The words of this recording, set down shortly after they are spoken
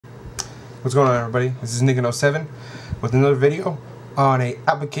What's going on, everybody? This is Nick07 with another video on a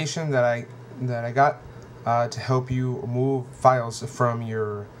application that I got to help you move files from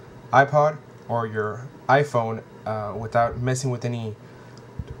your iPod or your iPhone without messing with any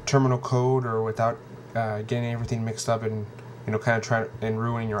terminal code or without getting everything mixed up and kind of trying and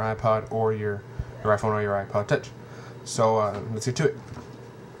ruining your iPod or your iPhone or your iPod Touch. So let's get to it.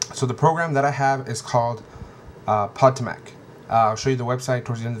 So the program that I have is called Pod to Mac. I'll show you the website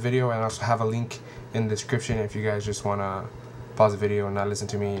towards the end of the video, and I also have a link in the description if you guys just want to pause the video and not listen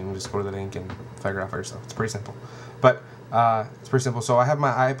to me and just go to the link and figure it out for yourself. It's pretty simple. But it's pretty simple. So I have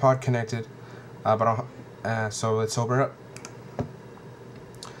my iPod connected, so let's open it up.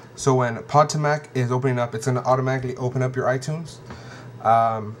 So when Pod to Mac is opening up, it's going to automatically open up your iTunes.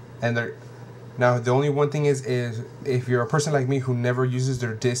 Now the only one thing is if you're a person like me who never uses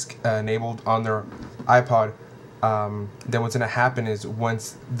their disc enabled on their iPod, then what's going to happen is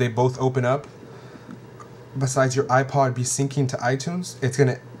once they both open up, besides your iPod be syncing to iTunes, it's going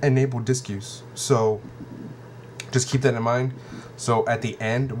to enable disk use. So just keep that in mind. So at the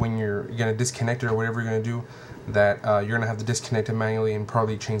end, when you're going to disconnect it or whatever you're going to do, that you're going to have to disconnect it manually and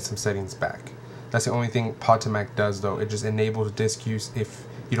probably change some settings back. That's the only thing Pod to Mac does, though. It just enables disk use if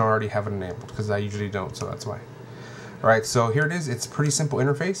you don't already have it enabled, because I usually don't, so that's why. Alright, so here it is. It's a pretty simple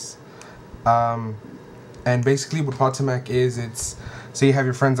interface. And basically what Pod to Mac is, it's, say you have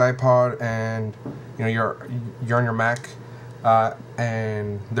your friend's iPod and you're on your Mac,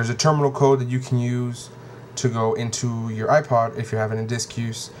 and there's a terminal code that you can use to go into your iPod if you're having a disk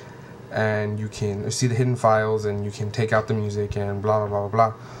use, and you can see the hidden files and you can take out the music and blah blah blah blah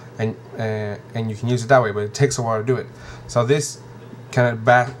blah, and you can use it that way, but it takes a while to do it. So this kind of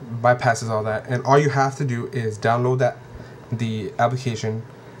bypasses all that, and all you have to do is download the application.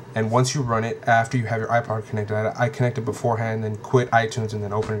 And once you run it, after you have your iPod connected, I connected beforehand, then quit iTunes, and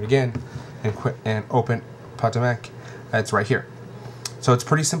then open it again, and quit and open Pod to Mac. It's right here. So it's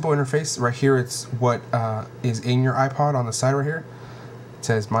pretty simple interface. Right here, it's what is in your iPod on the side right here. It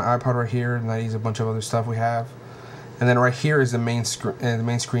says my iPod right here, and that is a bunch of other stuff we have. And then right here is the main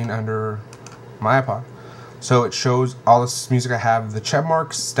screen under my iPod. So it shows all this music I have. The check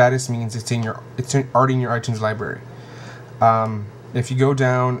mark status means it's already in your iTunes library. If you go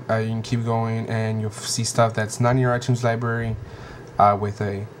down, you can keep going, and you'll see stuff that's not in your iTunes library with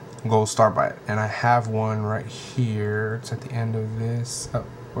a gold star by it. And I have one right here. It's at the end of this. Oh,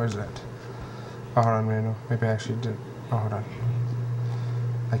 where's that? Oh, hold on, man. Maybe I actually did. Oh, hold on.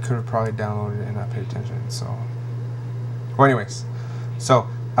 I could have probably downloaded it and not paid attention. So, well, anyways, so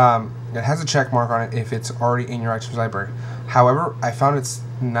it has a check mark on it if it's already in your iTunes library. However, I found it's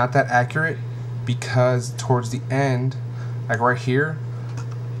not that accurate, because towards the end, like right here,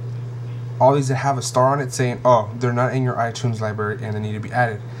 all these that have a star on it saying, oh, they're not in your iTunes library and they need to be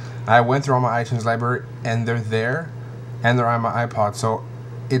added. I went through all my iTunes library and they're there, and they're on my iPod. So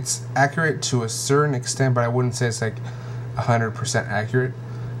it's accurate to a certain extent, but I wouldn't say it's like 100% accurate.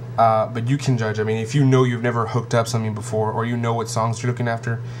 But you can judge. I mean, if you know you've never hooked up something before, or you know what songs you're looking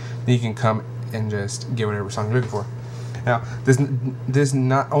after, then you can come and just get whatever song you're looking for. Now, this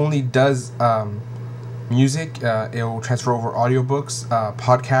not only does music, it will transfer over audiobooks,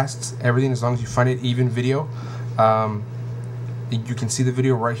 podcasts, everything, as long as you find it, even video. You can see the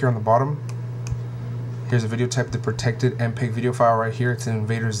video right here on the bottom. Here's a video type, the protected MPEG video file right here. It's an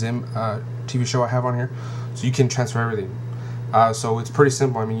Invader Zim TV show I have on here, so you can transfer everything. So it's pretty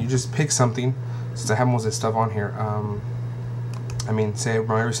simple. I mean, you just pick something. Since I have most of this stuff on here, I mean, say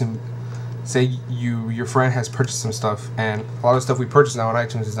your friend has purchased some stuff, and a lot of stuff we purchase now on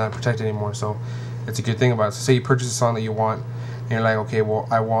iTunes is not protected anymore. So it's a good thing about it. So say you purchase a song that you want, and you're like, okay, well,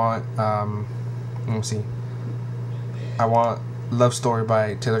 I want, let me see, I want Love Story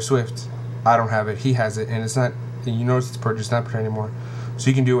by Taylor Swift. I don't have it. He has it, and it's not. And you notice it's purchased, not protected anymore. So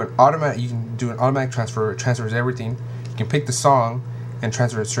you can do an automatic transfer. It transfers everything. You can pick the song and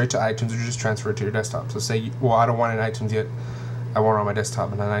transfer it straight to iTunes, or just transfer it to your desktop. So say, well, I don't want it in iTunes yet. I want it on my desktop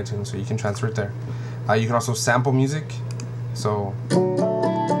and not iTunes, so you can transfer it there. You can also sample music. So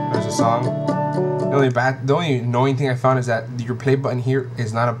there's a song. The only annoying thing I found is that your play button here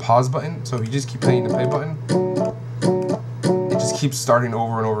is not a pause button. So if you just keep playing the play button, it just keeps starting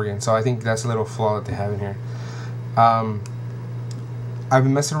over and over again. So I think that's a little flaw that they have in here. I've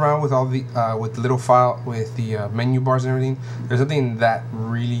been messing around with all the with the little file with the menu bars and everything. There's something that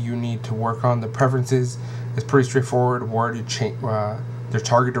really you need to work on. The preferences is pretty straightforward. Where to change their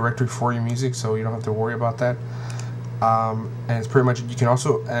target directory for your music, so you don't have to worry about that. And it's pretty much, you can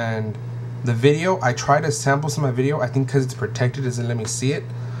also, and the video, I tried to sample some of my video. I think because it's protected, it doesn't let me see it,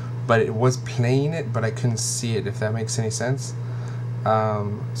 but it was playing it, but I couldn't see it, if that makes any sense.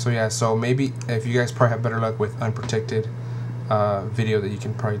 So yeah, so maybe if you guys probably have better luck with unprotected video that you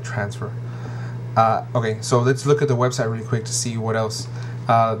can probably transfer. Okay, so let's look at the website really quick to see what else.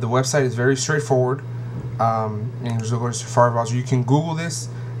 The website is very straightforward. And just go to Safari browser. You can Google this.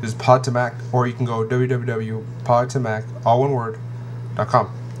 There's Pod to Mac, or you can go www.podtomac, all one word,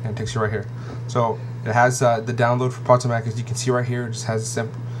 .com, and it takes you right here. So it has the download for Pod to Mac, as you can see right here. It just has some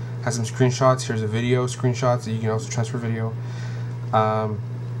screenshots. Here's a video screenshots that you can also transfer video. And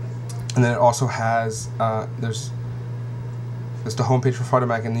then it also has there's the homepage for Pod to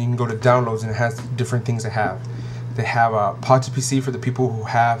Mac, and then you can go to downloads, and it has different things they have. They have a Pod to PC for the people who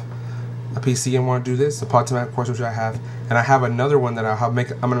have a PC and want to do this. The Pod to Mac course, which I have, and I have another one that I'm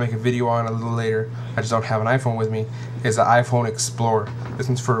gonna make a video on a little later. I just don't have an iPhone with me. Is the iPhone Explorer. This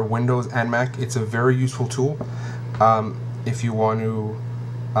one's for Windows and Mac. It's a very useful tool if you want to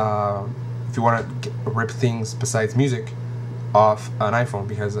rip things besides music off an iPhone,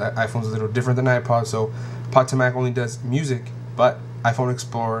 because iPhone's a little different than iPod. So Pod to Mac only does music, but iPhone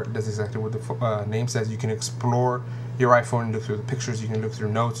Explorer does exactly what the name says. You can explore your iPhone and look through the pictures. You can look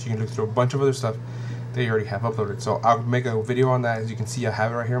through notes. You can look through a bunch of other stuff that you already have uploaded. So I'll make a video on that. As you can see, I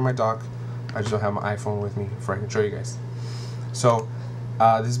have it right here in my dock. I just don't have my iPhone with me before I can show you guys. So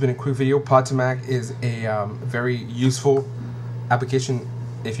this has been a quick video. Pod to Mac is a very useful application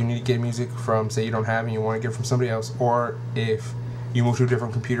if you need to get music from, say, you don't have and you want to get it from somebody else, or if you move to a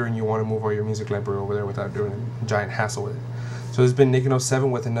different computer and you want to move all your music library over there without doing a giant hassle with it. So this has been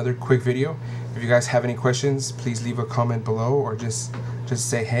Nick07 with another quick video. If you guys have any questions, please leave a comment below, or just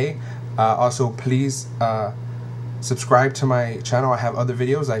say hey. Also, please subscribe to my channel. I have other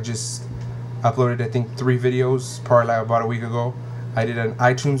videos. I just uploaded, I think, 3 videos probably like about a week ago. I did an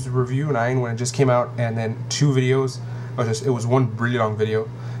iTunes review 9 when it just came out, and then 2 videos. It was one really long video.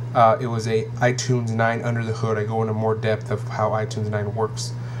 It was a iTunes 9 under the hood. I go into more depth of how iTunes 9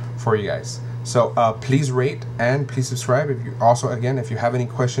 works for you guys. So please rate and please subscribe. If you also, again, if you have any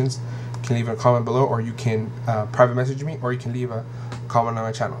questions, you can leave a comment below, or you can private message me, or you can leave a comment on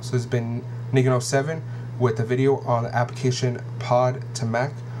my channel. So this has been Nick07 with a video on the application Pod to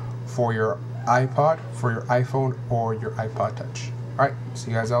Mac for your iPod, for your iPhone, or your iPod Touch. Alright,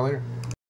 see you guys all later.